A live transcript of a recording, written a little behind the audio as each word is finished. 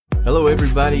Hello,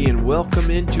 everybody, and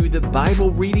welcome into the Bible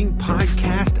Reading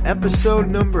Podcast, episode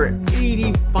number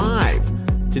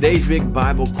 85. Today's big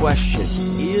Bible question: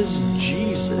 is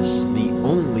Jesus the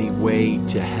only way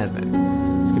to heaven?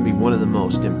 It's going to be one of the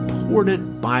most important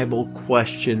Bible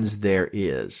questions there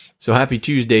is. So happy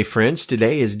Tuesday, friends.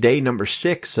 Today is day number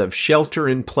 6 of shelter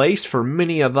in place for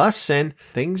many of us, and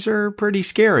things are pretty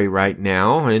scary right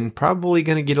now and probably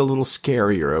going to get a little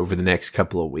scarier over the next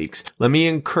couple of weeks. Let me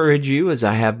encourage you, as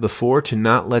I have before, to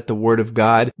not let the Word of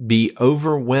God be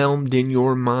overwhelmed in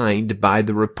your mind by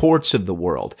the reports of the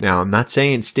world. Now, I'm not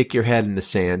saying stick your head in the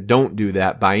sand. Don't do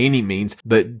that by any means,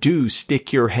 but do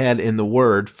stick your head in the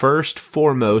Word first,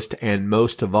 foremost, and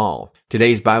most of all.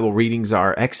 Today's Bible readings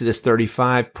are Exodus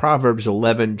 35, Proverbs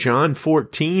 11, John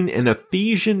 14, and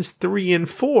Ephesians 3 and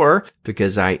 4,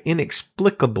 because I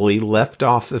inexplicably left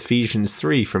off Ephesians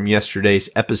 3 from yesterday's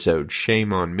episode.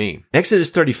 Shame on me. Exodus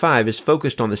 35 is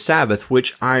focused on the Sabbath,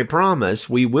 which I promise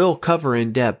we will cover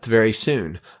in depth very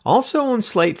soon. Also on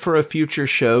slate for a future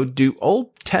show, do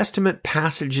Old Testament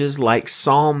passages like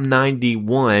Psalm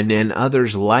 91 and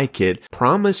others like it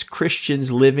promise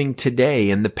Christians living today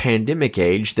in the pandemic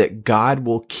age that God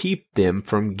will keep them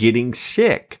from getting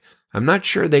sick? I'm not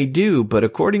sure they do, but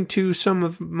according to some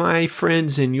of my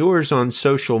friends and yours on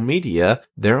social media,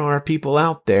 there are people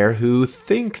out there who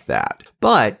think that.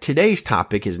 But today's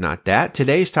topic is not that.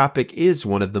 Today's topic is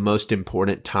one of the most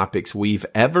important topics we've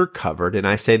ever covered, and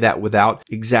I say that without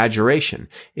exaggeration.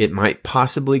 It might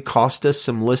possibly cost us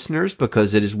some listeners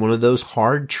because it is one of those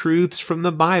hard truths from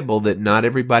the Bible that not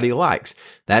everybody likes.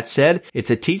 That said, it's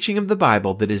a teaching of the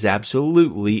Bible that is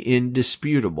absolutely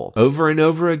indisputable. Over and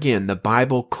over again, the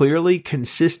Bible clearly,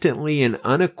 consistently, and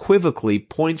unequivocally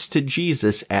points to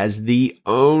Jesus as the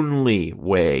only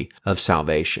way of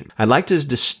salvation. I'd like us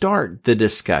to start the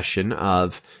discussion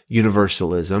of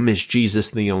universalism, is Jesus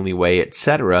the only way,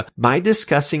 etc., by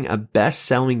discussing a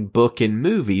best-selling book and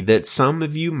movie that some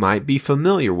of you might be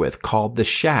familiar with called The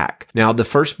Shack. Now, the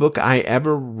first book I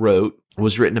ever wrote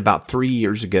was written about 3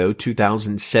 years ago,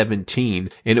 2017,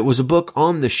 and it was a book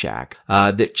on the shack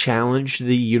that challenged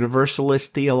the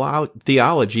universalist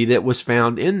theology that was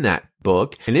found in that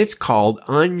book, and it's called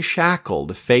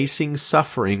Unshackled: Facing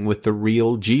Suffering with the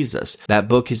Real Jesus. That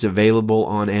book is available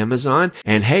on Amazon,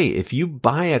 and hey, if you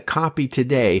buy a copy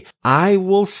today, I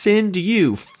will send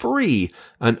you free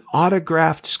an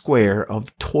autographed square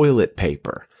of toilet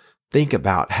paper. Think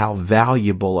about how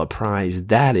valuable a prize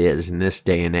that is in this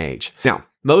day and age. Now,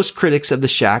 most critics of The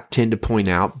Shack tend to point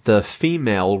out the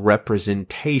female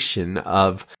representation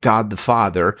of God the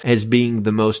Father as being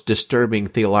the most disturbing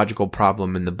theological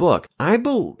problem in the book. I'm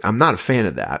not a fan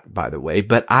of that, by the way,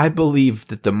 but I believe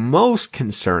that the most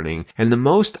concerning and the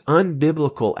most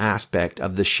unbiblical aspect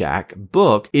of The Shack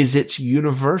book is its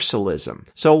universalism.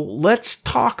 So let's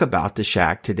talk about The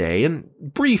Shack today and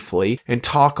briefly and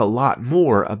talk a lot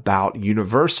more about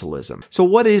universalism. So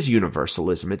what is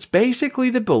universalism? It's basically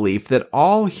the belief that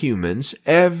all humans,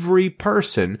 every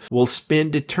person, will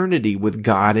spend eternity with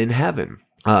God in heaven.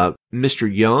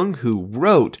 Mr. Young, who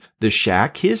wrote The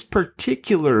Shack, his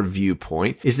particular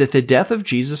viewpoint is that the death of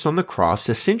Jesus on the cross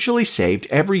essentially saved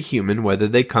every human, whether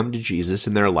they come to Jesus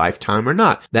in their lifetime or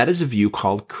not. That is a view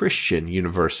called Christian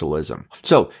universalism.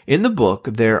 So, in the book,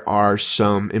 there are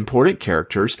some important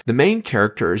characters. The main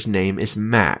character's name is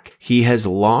Mac. He has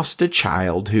lost a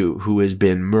child who has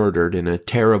been murdered in a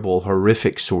terrible,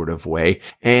 horrific sort of way,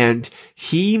 and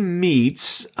he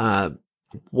meets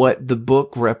what the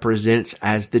book represents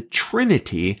as the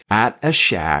Trinity at a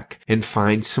shack and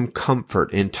finds some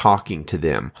comfort in talking to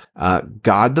them.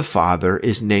 God the Father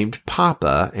is named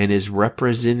Papa and is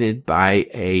represented by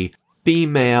a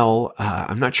female,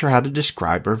 I'm not sure how to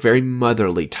describe her, very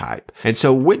motherly type. And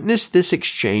so witness this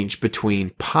exchange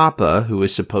between Papa, who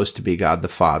is supposed to be God the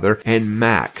Father, and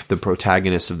Mac, the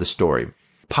protagonist of the story.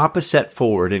 Papa sat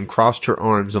forward and crossed her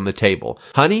arms on the table.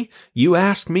 Honey, you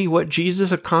asked me what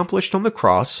Jesus accomplished on the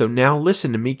cross, so now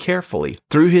listen to me carefully.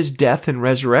 Through his death and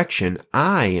resurrection,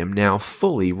 I am now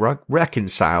fully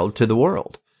reconciled to the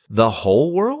world. The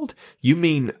whole world? You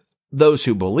mean those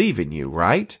who believe in you,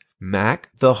 right? Mac,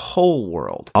 the whole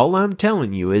world. All I'm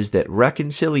telling you is that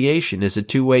reconciliation is a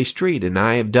two-way street, and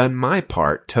I have done my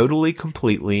part totally,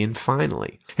 completely, and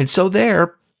finally. And so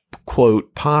there,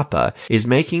 quote, Papa is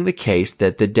making the case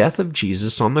that the death of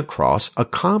Jesus on the cross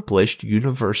accomplished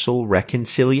universal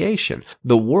reconciliation.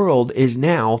 The world is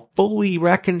now fully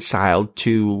reconciled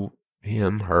to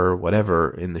him, her, whatever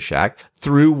in the shack,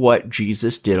 through what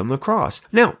Jesus did on the cross.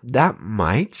 Now, that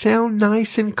might sound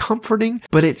nice and comforting,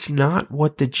 but it's not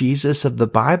what the Jesus of the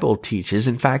Bible teaches.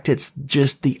 In fact, it's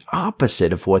just the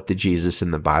opposite of what the Jesus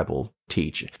in the Bible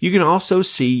teach. You can also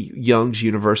see Young's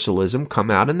universalism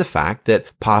come out in the fact that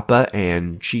Papa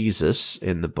and Jesus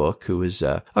in the book, who is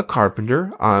a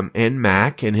carpenter, and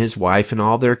Mac and his wife and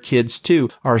all their kids too,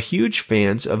 are huge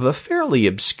fans of a fairly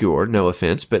obscure, no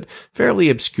offense, but fairly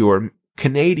obscure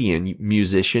Canadian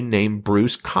musician named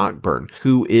Bruce Cockburn,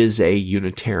 who is a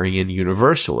Unitarian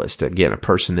Universalist. Again, a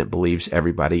person that believes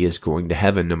everybody is going to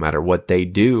heaven no matter what they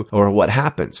do or what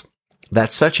happens.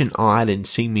 That's such an odd and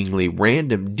seemingly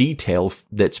random detail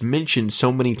that's mentioned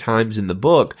so many times in the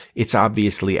book, it's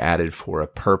obviously added for a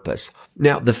purpose.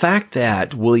 Now, the fact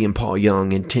that William Paul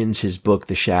Young intends his book,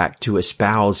 The Shack, to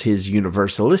espouse his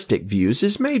universalistic views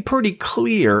is made pretty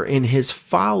clear in his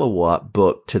follow-up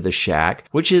book to The Shack,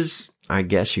 which is, I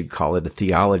guess you'd call it a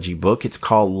theology book. It's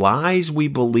called Lies We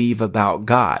Believe About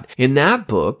God. In that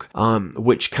book,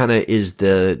 which kind of is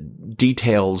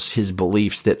details his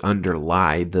beliefs that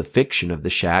underlie the fiction of The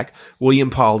Shack, William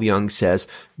Paul Young says,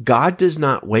 God does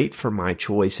not wait for my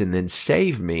choice and then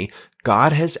save me.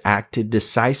 God has acted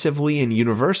decisively and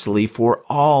universally for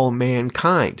all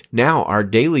mankind. Now our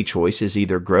daily choice is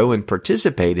either grow and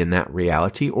participate in that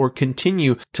reality or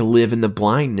continue to live in the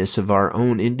blindness of our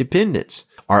own independence.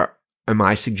 Am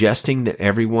I suggesting that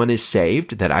everyone is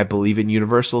saved, that I believe in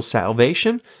universal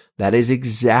salvation? That is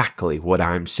exactly what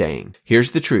I'm saying.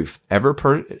 Here's the truth.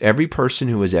 Every person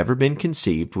who has ever been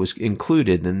conceived was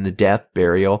included in the death,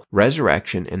 burial,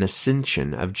 resurrection, and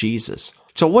ascension of Jesus.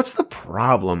 So what's the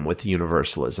problem with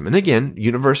universalism? And again,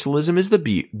 universalism is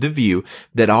the view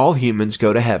that all humans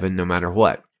go to heaven no matter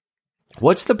what.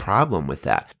 What's the problem with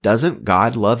that? Doesn't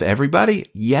God love everybody?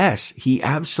 Yes, he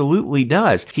absolutely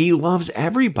does. He loves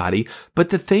everybody. But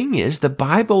the thing is, the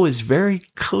Bible is very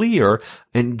clear,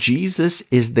 and Jesus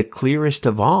is the clearest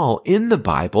of all in the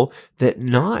Bible, that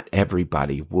not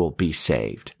everybody will be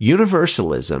saved.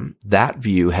 Universalism, that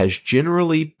view, has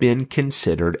generally been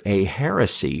considered a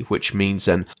heresy, which means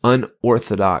an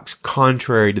unorthodox,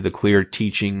 contrary to the clear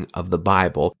teaching of the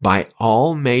Bible, by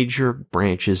all major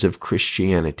branches of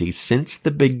Christianity since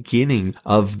the beginning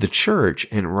of the church,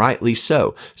 and rightly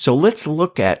so. So let's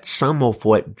look at some of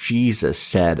what Jesus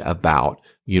said about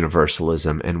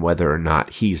universalism and whether or not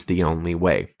he's the only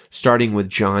way. Starting with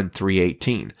John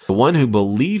 3:18. The one who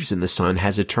believes in the Son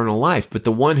has eternal life, but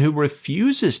the one who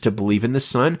refuses to believe in the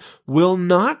Son will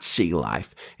not see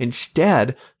life.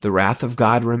 Instead, the wrath of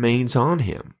God remains on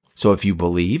him. So if you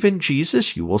believe in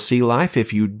Jesus, you will see life.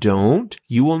 If you don't,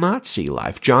 you will not see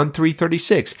life. John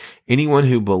 3:36. Anyone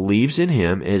who believes in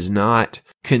him is not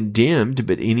condemned,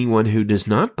 but anyone who does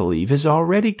not believe is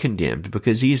already condemned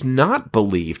because he has not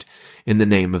believed in the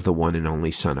name of the one and only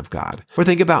Son of God. Or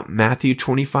think about Matthew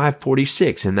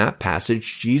 25:46. In that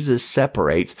passage, Jesus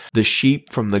separates the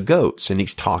sheep from the goats, and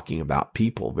he's talking about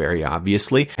people very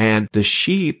obviously, and the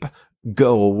sheep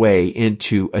go away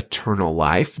into eternal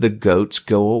life. The goats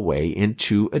go away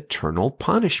into eternal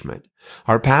punishment.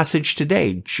 Our passage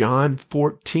today, John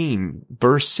 14,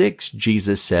 verse 6,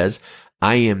 Jesus says,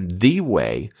 I am the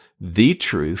way, the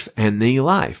truth, and the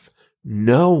life.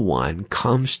 No one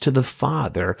comes to the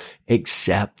Father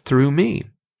except through me.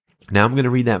 Now I'm going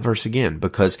to read that verse again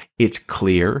because it's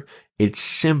clear, it's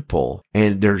simple,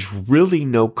 and there's really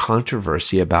no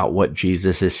controversy about what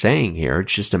Jesus is saying here.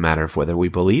 It's just a matter of whether we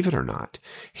believe it or not.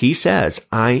 He says,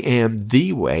 I am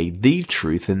the way, the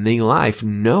truth, and the life.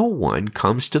 No one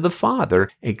comes to the Father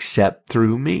except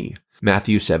through me.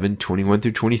 Matthew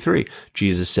 7:21-23.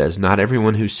 Jesus says, not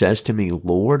everyone who says to me,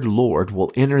 Lord, Lord,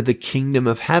 will enter the kingdom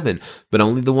of heaven, but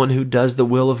only the one who does the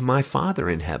will of my Father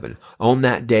in heaven. On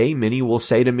that day, many will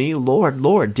say to me, Lord,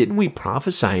 Lord, didn't we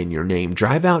prophesy in your name,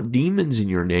 drive out demons in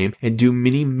your name, and do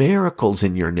many miracles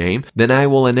in your name? Then I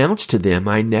will announce to them,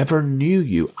 I never knew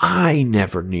you. I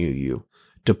never knew you.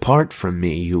 Depart from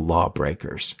me, you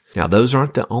lawbreakers. Now, those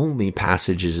aren't the only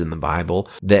passages in the Bible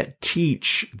that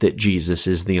teach that Jesus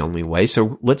is the only way,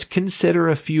 so let's consider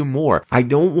a few more. I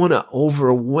don't want to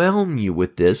overwhelm you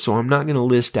with this, so I'm not going to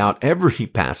list out every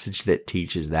passage that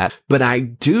teaches that, but I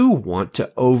do want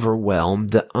to overwhelm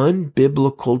the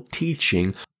unbiblical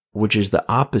teaching, which is the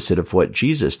opposite of what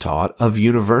Jesus taught, of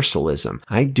universalism.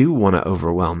 I do want to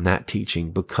overwhelm that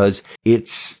teaching because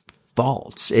it's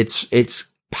false. It's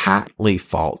patently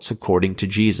false according to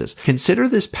Jesus. Consider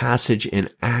this passage in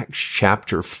Acts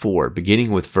chapter 4, beginning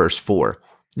with verse 4.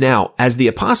 Now, as the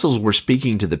apostles were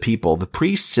speaking to the people, the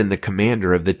priests and the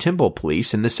commander of the temple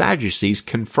police and the Sadducees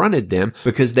confronted them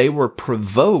because they were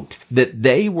provoked that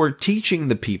they were teaching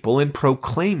the people and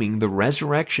proclaiming the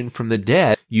resurrection from the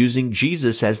dead using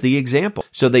Jesus as the example.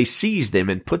 So they seized them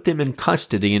and put them in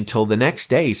custody until the next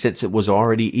day, since it was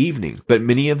already evening. But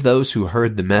many of those who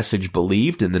heard the message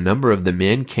believed, and the number of the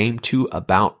men came to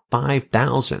about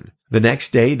 5,000. The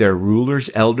next day, their rulers,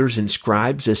 elders, and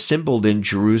scribes assembled in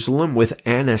Jerusalem with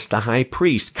Annas the high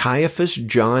priest, Caiaphas,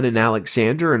 John, and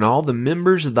Alexander, and all the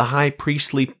members of the high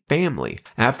priestly family.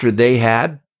 After they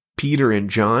had Peter and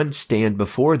John stand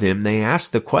before them, they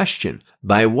asked the question,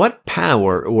 "By what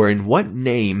power or in what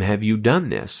name have you done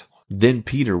this?" Then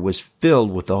Peter was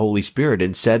filled with the Holy Spirit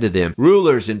and said to them,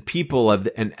 "Rulers and people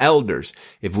and elders,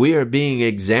 if we are being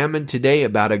examined today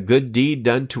about a good deed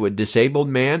done to a disabled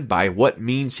man, by what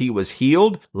means he was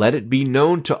healed, let it be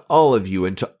known to all of you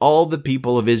and to all the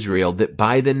people of Israel that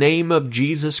by the name of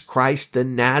Jesus Christ the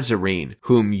Nazarene,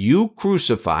 whom you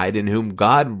crucified and whom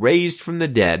God raised from the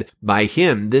dead, by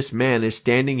him this man is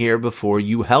standing here before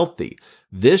you healthy.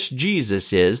 This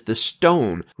Jesus is the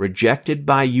stone rejected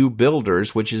by you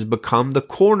builders, which has become the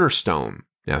cornerstone."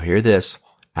 Now hear this,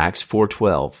 Acts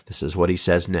 4:12. This is what he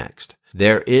says next.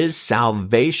 "There is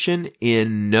salvation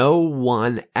in no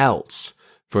one else,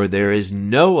 for there is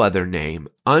no other name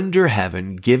under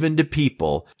heaven given to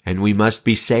people, and we must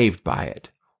be saved by it."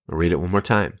 I'll read it one more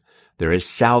time. "There is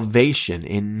salvation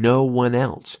in no one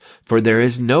else, for there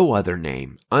is no other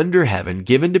name under heaven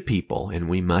given to people, and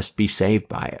we must be saved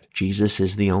by it." Jesus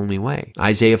is the only way.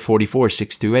 Isaiah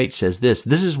 44:6-8 says this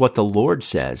is what the Lord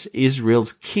says,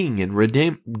 Israel's King and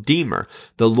Redeemer,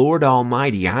 the Lord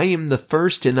Almighty. "I am the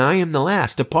first and I am the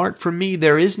last. Apart from me,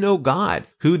 there is no God.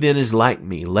 Who then is like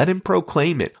me? Let him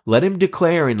proclaim it. Let him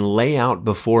declare and lay out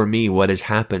before me what has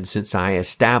happened since I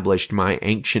established my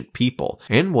ancient people,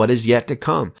 and what is yet to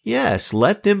come. Yes,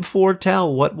 let them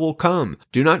foretell what will come.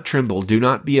 Do not tremble. Do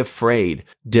not be afraid.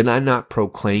 Did I not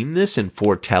proclaim this and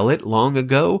foretell it long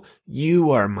ago?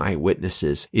 You are my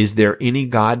witnesses. Is there any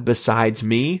God besides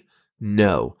me?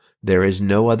 No, there is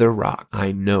no other rock.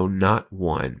 I know not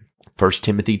one." 1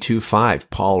 Timothy 2:5,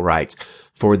 Paul writes,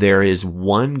 "For there is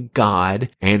one God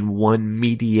and one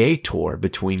mediator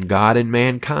between God and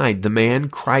mankind, the man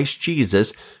Christ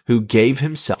Jesus, who gave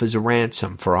himself as a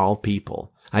ransom for all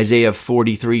people." Isaiah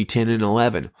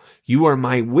 43:10-11, "You are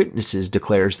my witnesses,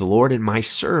 declares the Lord, and my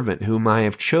servant whom I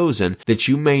have chosen, that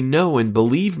you may know and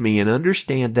believe me and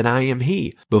understand that I am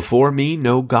he. Before me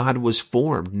no God was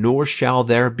formed, nor shall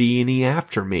there be any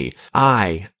after me.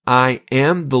 I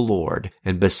am the Lord,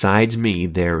 and besides me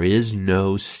there is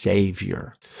no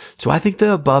Savior." So I think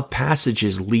the above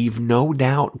passages leave no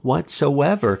doubt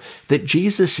whatsoever that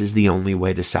Jesus is the only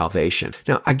way to salvation.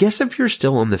 Now, I guess if you're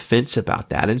still on the fence about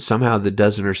that, and somehow the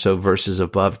dozen or so verses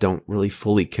above don't really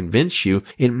fully convince you,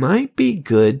 it might be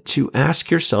good to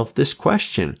ask yourself this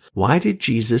question: why did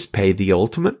Jesus pay the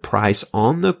ultimate price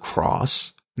on the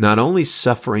cross, not only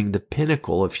suffering the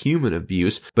pinnacle of human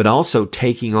abuse, but also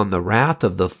taking on the wrath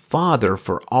of the Father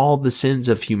for all the sins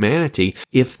of humanity,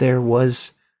 if there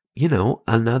was,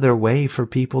 another way for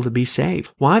people to be saved?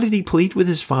 Why did he plead with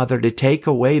his Father to take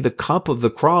away the cup of the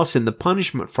cross and the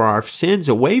punishment for our sins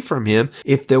away from him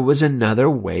if there was another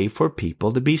way for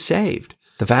people to be saved?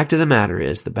 The fact of the matter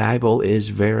is, the Bible is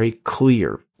very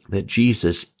clear that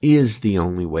Jesus is the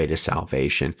only way to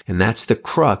salvation, and that's the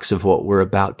crux of what we're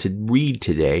about to read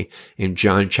today in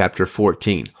John chapter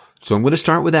 14. So I'm going to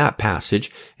start with that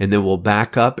passage, and then we'll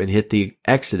back up and hit the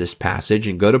Exodus passage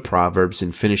and go to Proverbs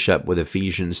and finish up with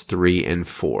Ephesians 3 and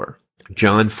 4.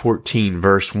 John 14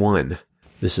 verse 1.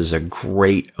 This is a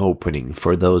great opening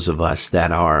for those of us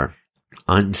that are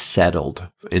unsettled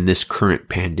in this current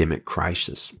pandemic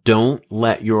crisis. "Don't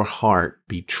let your heart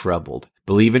be troubled.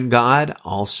 Believe in God,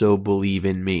 also believe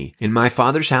in me. In my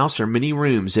Father's house are many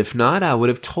rooms. If not, I would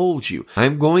have told you. I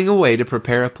am going away to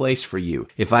prepare a place for you.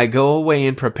 If I go away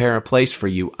and prepare a place for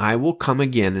you, I will come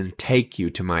again and take you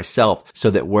to myself, so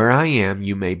that where I am,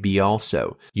 you may be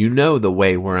also. You know the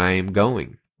way where I am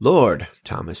going." "Lord,"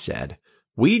 Thomas said,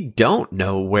 "we don't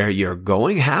know where you're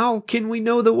going. How can we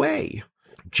know the way?"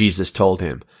 Jesus told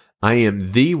him, "I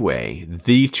am the way,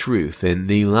 the truth, and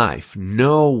the life.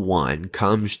 No one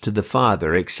comes to the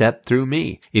Father except through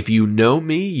me. If you know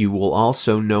me, you will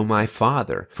also know my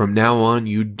Father. From now on,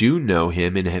 you do know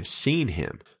him and have seen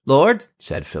him." "Lord,"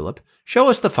 said Philip, "show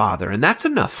us the Father, and that's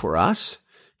enough for us."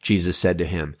 Jesus said to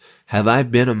him, "Have I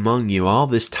been among you all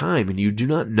this time, and you do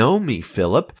not know me,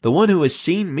 Philip? The one who has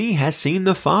seen me has seen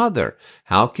the Father.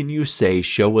 How can you say,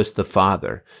 'Show us the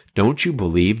Father'? Don't you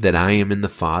believe that I am in the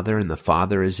Father, and the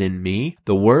Father is in me?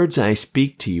 The words I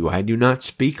speak to you I do not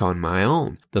speak on my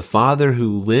own. The Father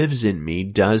who lives in me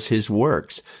does his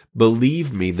works.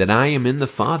 Believe me that I am in the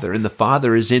Father, and the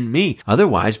Father is in me.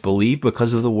 Otherwise believe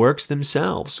because of the works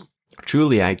themselves.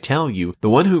 Truly I tell you, the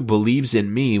one who believes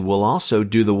in me will also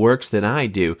do the works that I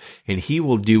do, and he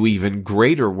will do even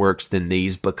greater works than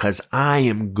these, because I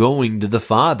am going to the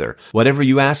Father. Whatever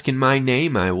you ask in my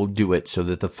name, I will do it, so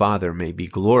that the Father may be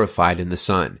glorified in the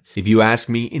Son. If you ask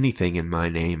me anything in my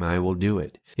name, I will do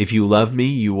it. If you love me,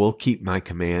 you will keep my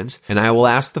commands, and I will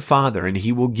ask the Father, and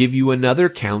he will give you another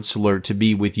counselor to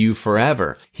be with you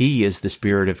forever. He is the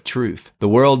Spirit of truth. The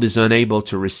world is unable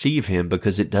to receive him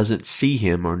because it doesn't see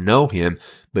him or know him,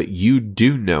 but you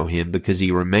do know him because he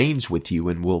remains with you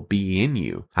and will be in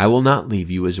you. I will not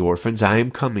leave you as orphans. I am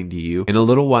coming to you. In a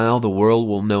little while the world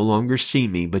will no longer see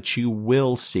me, but you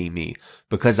will see me.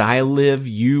 Because I live,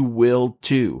 you will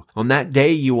too. On that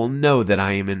day you will know that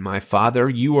I am in my Father,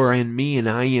 you are in me, and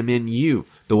I am in you.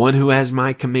 The one who has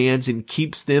my commands and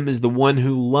keeps them is the one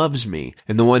who loves me,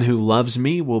 and the one who loves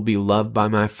me will be loved by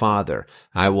my Father.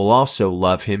 I will also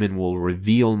love him and will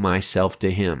reveal myself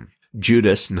to him."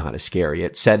 Judas, not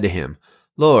Iscariot, said to him,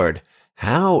 "Lord,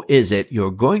 how is it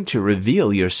you're going to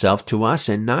reveal yourself to us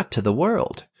and not to the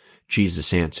world?"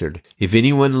 Jesus answered, "If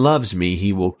anyone loves me,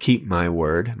 he will keep my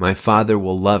word. My Father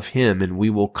will love him, and we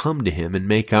will come to him and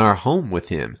make our home with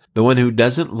him. The one who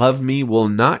doesn't love me will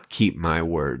not keep my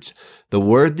words. The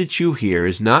word that you hear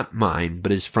is not mine,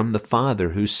 but is from the Father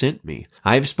who sent me.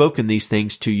 I have spoken these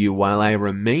things to you while I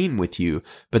remain with you,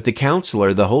 but the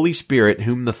Counselor, the Holy Spirit,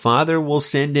 whom the Father will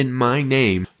send in my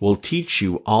name, will teach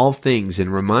you all things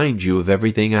and remind you of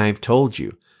everything I have told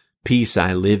you. Peace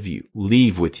I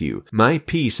leave with you. My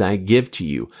peace I give to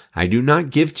you. I do not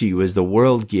give to you as the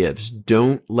world gives.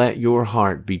 Don't let your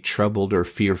heart be troubled or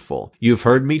fearful. You have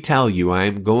heard me tell you, I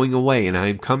am going away and I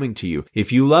am coming to you.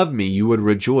 If you love me, you would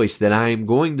rejoice that I am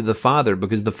going to the Father,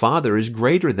 because the Father is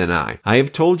greater than I. I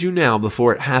have told you now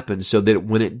before it happens, so that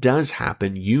when it does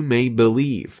happen, you may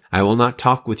believe. I will not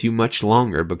talk with you much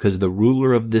longer, because the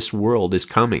ruler of this world is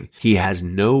coming. He has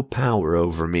no power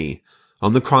over me.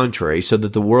 On the contrary, so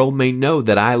that the world may know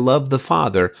that I love the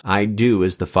Father, I do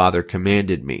as the Father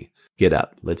commanded me. Get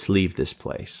up, let's leave this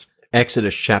place."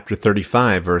 Exodus chapter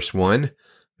 35, verse 1.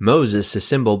 Moses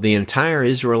assembled the entire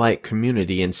Israelite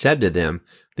community and said to them,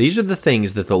 "These are the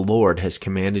things that the Lord has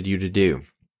commanded you to do.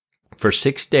 For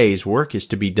 6 days work is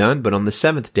to be done, but on the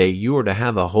seventh day you are to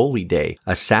have a holy day,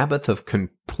 a Sabbath of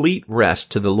complete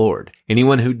rest to the Lord.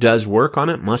 Anyone who does work on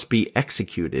it must be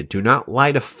executed. Do not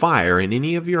light a fire in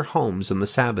any of your homes on the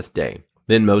Sabbath day."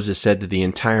 Then Moses said to the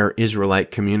entire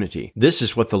Israelite community, "This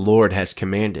is what the Lord has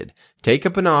commanded. Take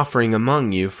up an offering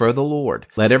among you for the Lord.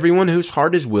 Let everyone whose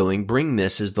heart is willing bring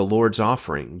this as the Lord's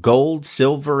offering: gold,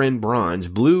 silver, and bronze,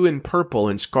 blue and purple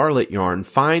and scarlet yarn,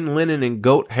 fine linen and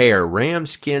goat hair, ram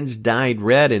skins dyed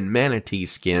red and manatee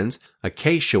skins,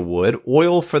 acacia wood,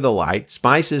 oil for the light,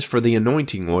 spices for the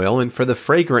anointing oil and for the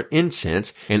fragrant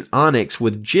incense, and onyx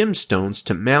with gemstones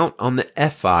to mount on the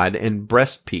ephod and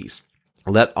breastpiece.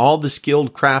 Let all the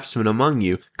skilled craftsmen among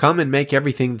you come and make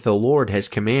everything that the Lord has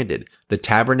commanded: the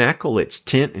tabernacle, its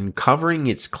tent and covering,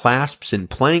 its clasps and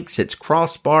planks, its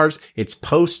crossbars, its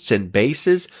posts and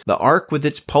bases, the ark with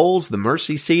its poles, the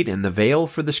mercy seat, and the veil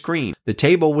for the screen, the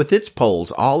table with its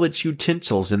poles, all its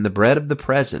utensils, and the bread of the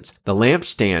presence, the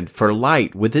lampstand for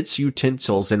light with its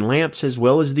utensils and lamps, as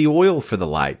well as the oil for the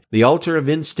light, the altar of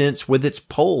incense with its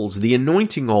poles, the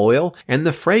anointing oil, and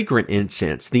the fragrant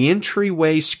incense, the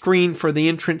entryway screen for the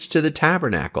entrance to the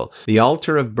tabernacle, the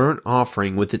altar of burnt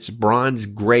offering with its bronze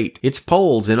grate, its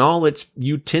poles and all its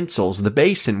utensils, the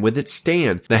basin with its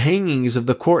stand, the hangings of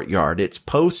the courtyard, its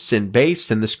posts and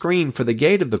base, and the screen for the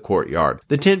gate of the courtyard,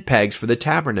 the tent pegs for the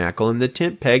tabernacle and the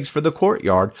tent pegs for the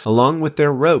courtyard, along with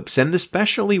their ropes, and the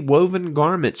specially woven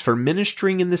garments for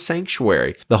ministering in the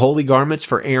sanctuary, the holy garments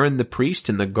for Aaron the priest,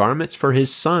 and the garments for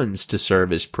his sons to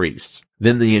serve as priests."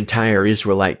 Then the entire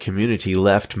Israelite community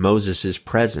left Moses'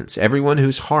 presence. Everyone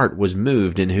whose heart was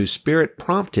moved and whose spirit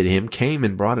prompted him came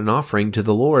and brought an offering to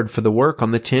the Lord for the work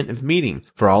on the tent of meeting,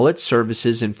 for all its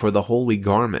services, and for the holy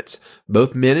garments.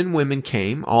 Both men and women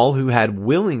came. All who had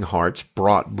willing hearts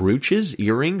brought brooches,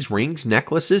 earrings, rings,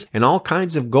 necklaces, and all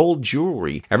kinds of gold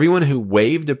jewelry. Everyone who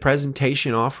waved a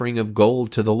presentation offering of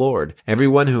gold to the Lord.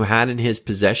 Everyone who had in his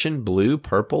possession blue,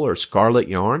 purple, or scarlet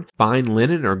yarn, fine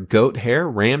linen or goat hair,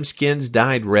 ram skins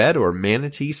dyed red or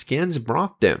manatee skins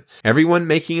brought them. Everyone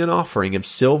making an offering of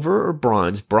silver or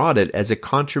bronze brought it as a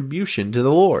contribution to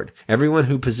the Lord. Everyone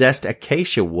who possessed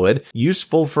acacia wood,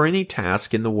 useful for any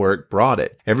task in the work, brought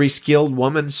it. Every skilled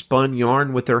woman spun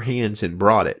yarn with her hands and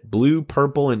brought it, blue,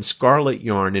 purple, and scarlet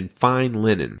yarn and fine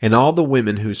linen. And all the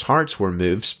women whose hearts were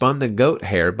moved spun the goat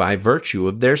hair by virtue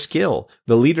of their skill.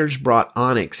 The leaders brought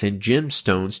onyx and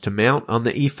gemstones to mount on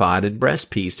the ephod and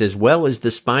breastpiece, as well as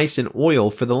the spice and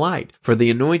oil for the light, for the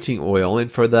anointing oil,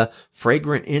 and for the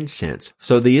fragrant incense.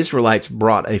 So the Israelites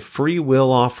brought a free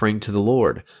will offering to the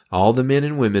Lord, all the men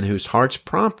and women whose hearts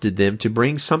prompted them to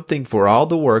bring something for all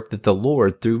the work that the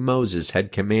Lord through Moses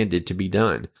had commanded to be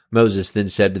done. Moses then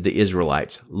said to the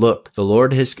Israelites, "Look, the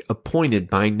Lord has appointed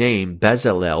by name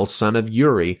Bezalel, son of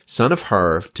Uri, son of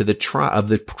Hur, to the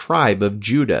tribe of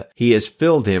Judah. He has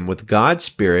filled him with God's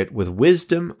Spirit, with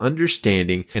wisdom,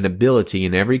 understanding, and ability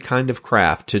in every kind of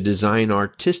craft, to design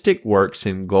artistic works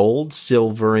in gold,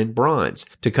 silver, and bronze,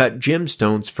 to cut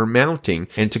gemstones for mounting,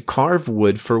 and to carve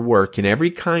wood for work in every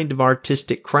kind of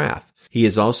artistic craft. He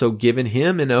has also given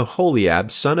him and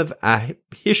Oholiab, son of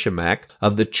Ahishamach,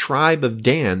 of the tribe of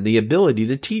Dan, the ability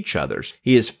to teach others.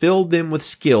 He has filled them with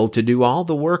skill to do all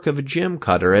the work of a gem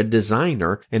cutter, a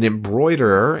designer, an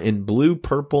embroiderer in blue,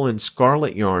 purple, and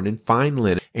scarlet yarn and fine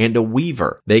linen, and a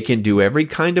weaver. They can do every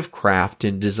kind of craft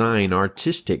and design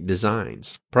artistic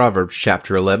designs." Proverbs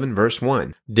chapter 11, verse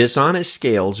 1. "Dishonest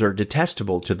scales are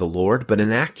detestable to the Lord, but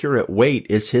an accurate weight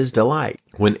is his delight.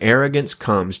 When arrogance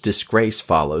comes, disgrace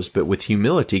follows, but with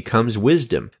humility comes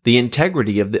wisdom. The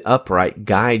integrity of the upright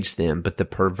guides them, but the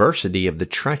perversity of the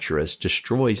treacherous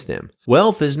destroys them.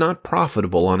 Wealth is not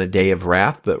profitable on a day of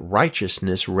wrath, but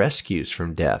righteousness rescues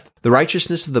from death. The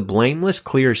righteousness of the blameless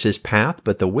clears his path,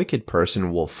 but the wicked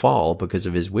person will fall because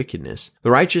of his wickedness.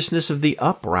 The righteousness of the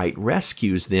upright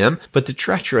rescues them, but the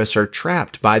treacherous are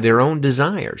trapped by their own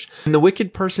desires. When the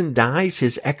wicked person dies,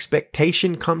 his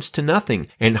expectation comes to nothing,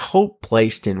 and hope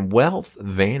placed in wealth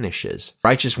vanishes. The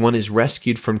righteous one is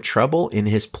rescued from trouble. In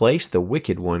his place, the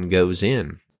wicked one goes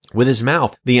in. With his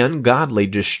mouth, the ungodly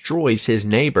destroys his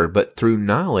neighbor, but through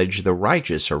knowledge the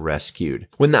righteous are rescued.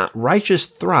 When the righteous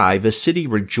thrive, a city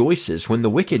rejoices. When the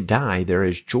wicked die, there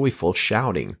is joyful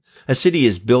shouting. A city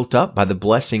is built up by the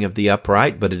blessing of the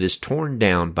upright, but it is torn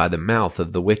down by the mouth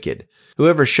of the wicked.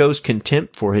 Whoever shows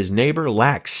contempt for his neighbor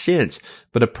lacks sense,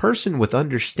 but a person with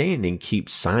understanding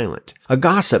keeps silent. A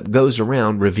gossip goes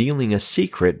around revealing a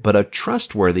secret, but a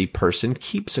trustworthy person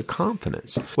keeps a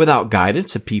confidence. Without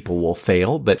guidance, a people will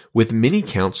fail, but with many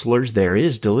counselors there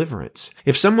is deliverance.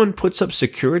 If someone puts up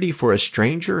security for a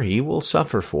stranger, he will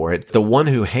suffer for it. The one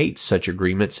who hates such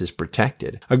agreements is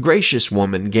protected. A gracious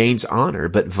woman gains honor,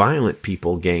 but violent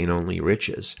people gain only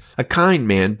riches. A kind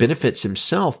man benefits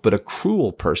himself, but a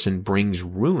cruel person brings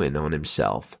ruin on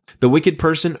himself. The wicked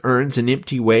person earns an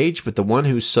empty wage, but the one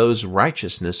who sows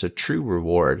righteousness a true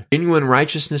reward. Genuine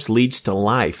righteousness leads to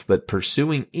life, but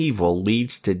pursuing evil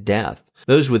leads to death.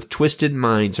 Those with twisted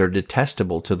minds are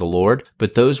detestable to the Lord,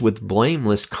 but those with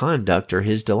blameless conduct are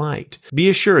his delight. Be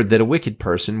assured that a wicked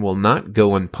person will not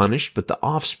go unpunished, but the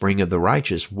offspring of the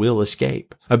righteous will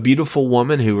escape. A beautiful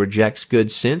woman who rejects good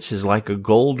sense is like a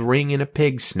gold ring in a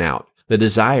pig's snout. The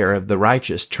desire of the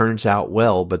righteous turns out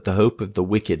well, but the hope of the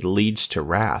wicked leads to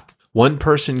wrath. One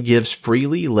person gives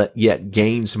freely, yet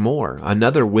gains more.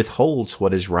 Another withholds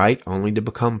what is right, only to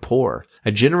become poor.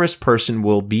 A generous person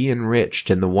will be enriched,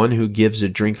 and the one who gives a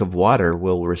drink of water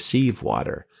will receive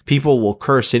water. People will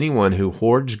curse anyone who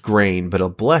hoards grain, but a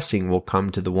blessing will come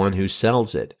to the one who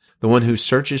sells it. The one who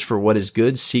searches for what is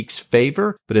good seeks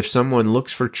favor, but if someone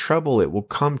looks for trouble, it will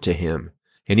come to him.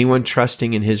 Anyone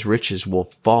trusting in his riches will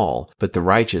fall, but the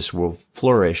righteous will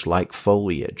flourish like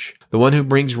foliage. The one who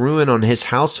brings ruin on his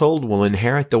household will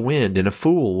inherit the wind, and a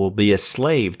fool will be a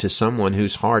slave to someone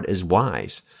whose heart is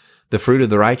wise. The fruit of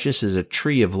the righteous is a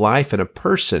tree of life, and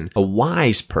a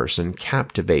wise person,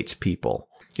 captivates people.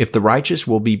 If the righteous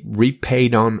will be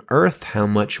repaid on earth, how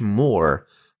much more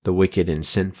the wicked and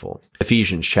sinful.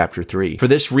 Ephesians chapter 3. For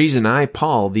this reason I,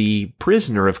 Paul, the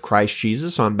prisoner of Christ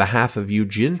Jesus, on behalf of you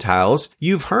Gentiles,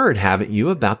 you've heard, haven't you,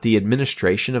 about the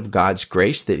administration of God's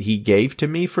grace that he gave to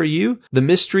me for you? The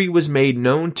mystery was made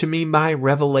known to me by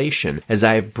revelation, as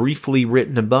I have briefly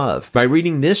written above. By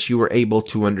reading this, you were able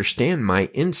to understand my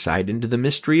insight into the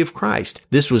mystery of Christ.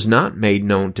 This was not made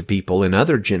known to people in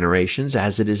other generations,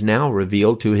 as it is now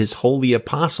revealed to his holy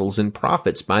apostles and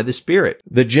prophets by the Spirit.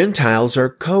 The Gentiles are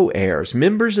co-heirs,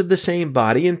 members of the same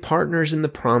body, and partners in the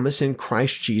promise in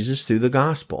Christ Jesus through the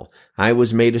gospel. I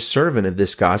was made a servant of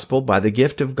this gospel by the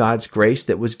gift of God's grace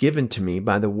that was given to me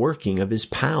by the working of His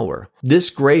power. This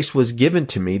grace was given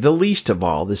to me, the least of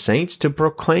all the saints, to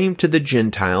proclaim to the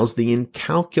Gentiles the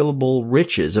incalculable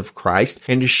riches of Christ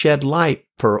and to shed light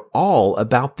for all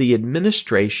about the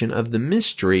administration of the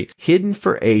mystery hidden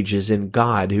for ages in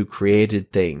God who created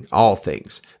all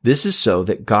things. This is so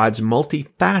that God's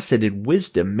multifaceted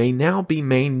wisdom may now be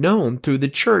made known through the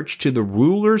church to the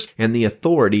rulers and the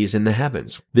authorities in the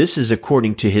heavens. This is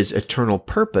according to His eternal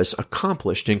purpose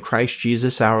accomplished in Christ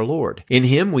Jesus our Lord. In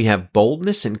Him we have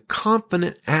boldness and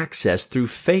confident access through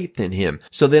faith in Him.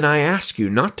 So then I ask you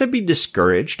not to be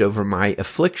discouraged over my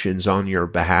afflictions on your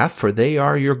behalf, for they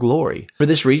are your glory. For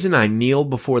this reason I kneel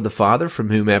before the Father, from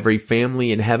whom every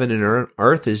family in heaven and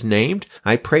earth is named.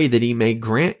 I pray that He may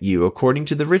grant you, according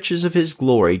to the riches of His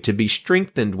glory, to be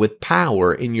strengthened with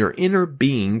power in your inner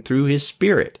being through His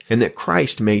Spirit, and that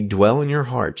Christ may dwell in your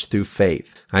hearts through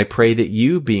faith. I pray that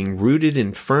you, being rooted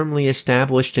and firmly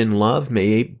established in love,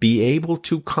 may be able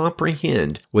to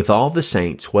comprehend with all the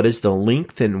saints what is the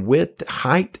length and width,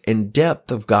 height and depth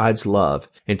of God's love,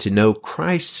 and to know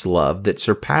Christ's love that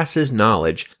surpasses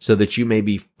knowledge, so that you may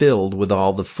be filled with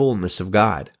all the fullness of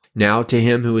God. Now to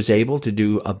Him who is able to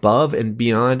do above and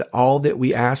beyond all that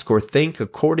we ask or think,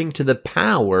 according to the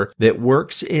power that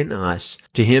works in us,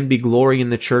 to Him be glory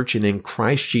in the church and in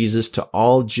Christ Jesus to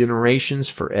all generations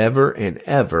forever and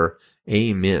ever.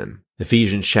 Amen.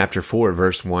 Ephesians chapter 4,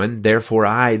 verse 1, Therefore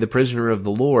I, the prisoner of the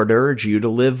Lord, urge you to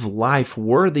live life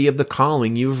worthy of the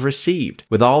calling you have received,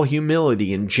 with all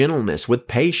humility and gentleness, with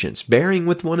patience, bearing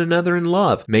with one another in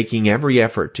love, making every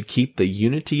effort to keep the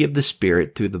unity of the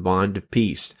Spirit through the bond of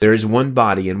peace. There is one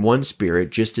body and one Spirit,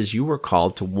 just as you were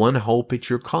called to one hope at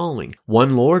your calling,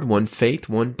 one Lord, one faith,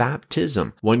 one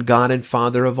baptism, one God and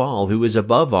Father of all, who is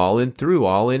above all and through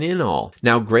all and in all.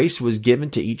 Now grace was given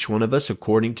to each one of us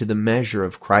according to the measure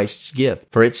of Christ's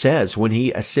gift. For it says, when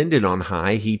He ascended on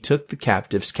high, He took the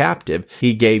captives captive.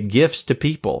 He gave gifts to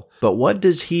people. But what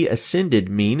does He ascended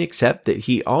mean except that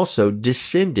He also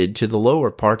descended to the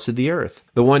lower parts of the earth?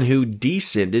 The one who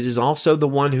descended is also the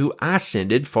one who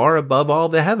ascended far above all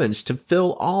the heavens to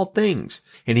fill all things.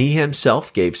 And He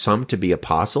Himself gave some to be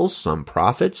apostles, some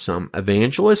prophets, some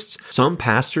evangelists, some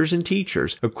pastors and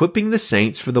teachers, equipping the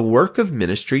saints for the work of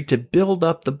ministry to build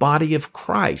up the body of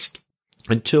Christ,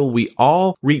 until we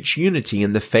all reach unity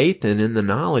in the faith and in the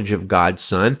knowledge of God's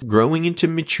Son, growing into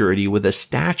maturity with a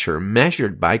stature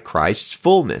measured by Christ's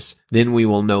fullness. Then we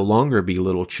will no longer be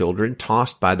little children,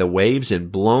 tossed by the waves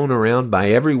and blown around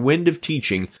by every wind of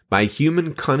teaching, by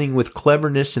human cunning with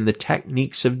cleverness and the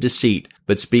techniques of deceit.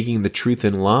 But speaking the truth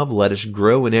in love, let us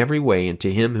grow in every way into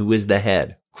Him who is the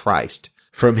head, Christ.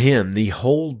 From Him, the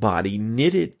whole body,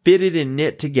 fitted and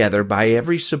knit together by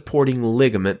every supporting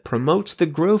ligament, promotes the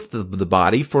growth of the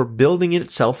body for building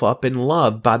itself up in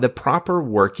love by the proper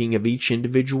working of each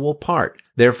individual part.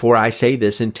 Therefore I say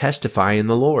this and testify in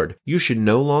the Lord. You should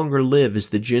no longer live as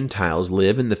the Gentiles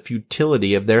live in the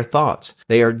futility of their thoughts.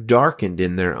 They are darkened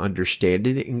in their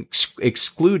understanding and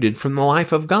excluded from the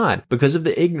life of God because of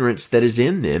the ignorance that is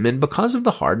in them and because of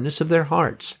the hardness of their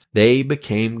hearts. They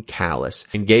became callous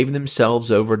and gave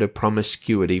themselves over to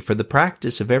promiscuity for the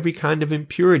practice of every kind of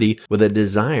impurity with a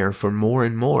desire for more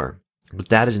and more. But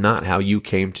that is not how you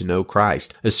came to know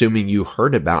Christ, assuming you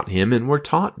heard about Him and were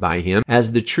taught by Him,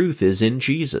 as the truth is in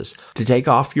Jesus, to take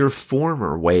off your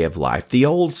former way of life, the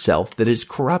old self that is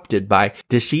corrupted by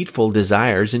deceitful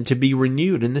desires, and to be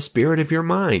renewed in the spirit of your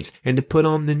minds, and to put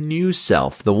on the new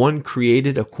self, the one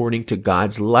created according to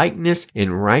God's likeness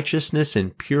in righteousness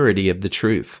and purity of the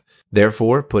truth.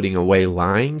 Therefore, putting away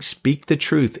lying, speak the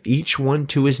truth, each one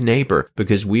to his neighbor,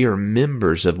 because we are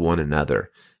members of one another.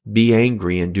 Be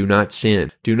angry and do not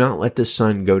sin. Do not let the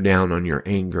sun go down on your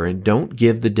anger, and don't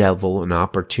give the devil an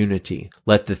opportunity.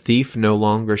 Let the thief no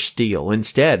longer steal.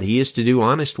 Instead, he is to do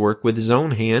honest work with his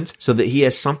own hands, so that he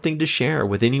has something to share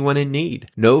with anyone in need.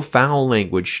 No foul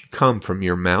language should come from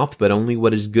your mouth, but only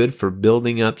what is good for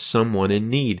building up someone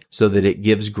in need, so that it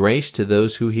gives grace to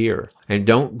those who hear. And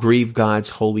don't grieve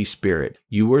God's Holy Spirit.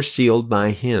 You were sealed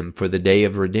by Him for the day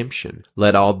of redemption.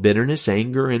 Let all bitterness,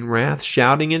 anger, and wrath,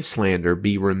 shouting and slander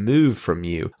be removed from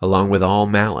you, along with all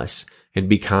malice. And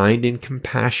be kind and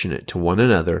compassionate to one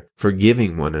another,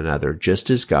 forgiving one another, just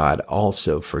as God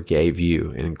also forgave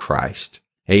you in Christ.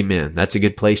 Amen. That's a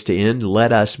good place to end.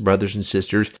 Let us, brothers and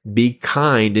sisters, be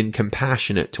kind and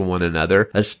compassionate to one another,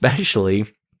 especially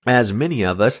as many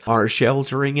of us are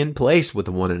sheltering in place with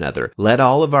one another. Let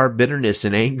all of our bitterness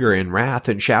and anger and wrath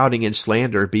and shouting and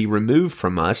slander be removed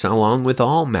from us, along with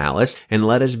all malice, and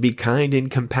let us be kind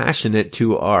and compassionate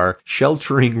to our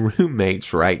sheltering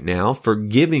roommates right now,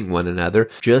 forgiving one another,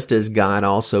 just as God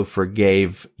also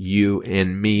forgave you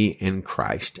and me in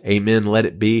Christ. Amen. Let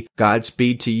it be.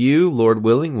 Godspeed to you. Lord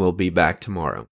willing, we'll be back tomorrow.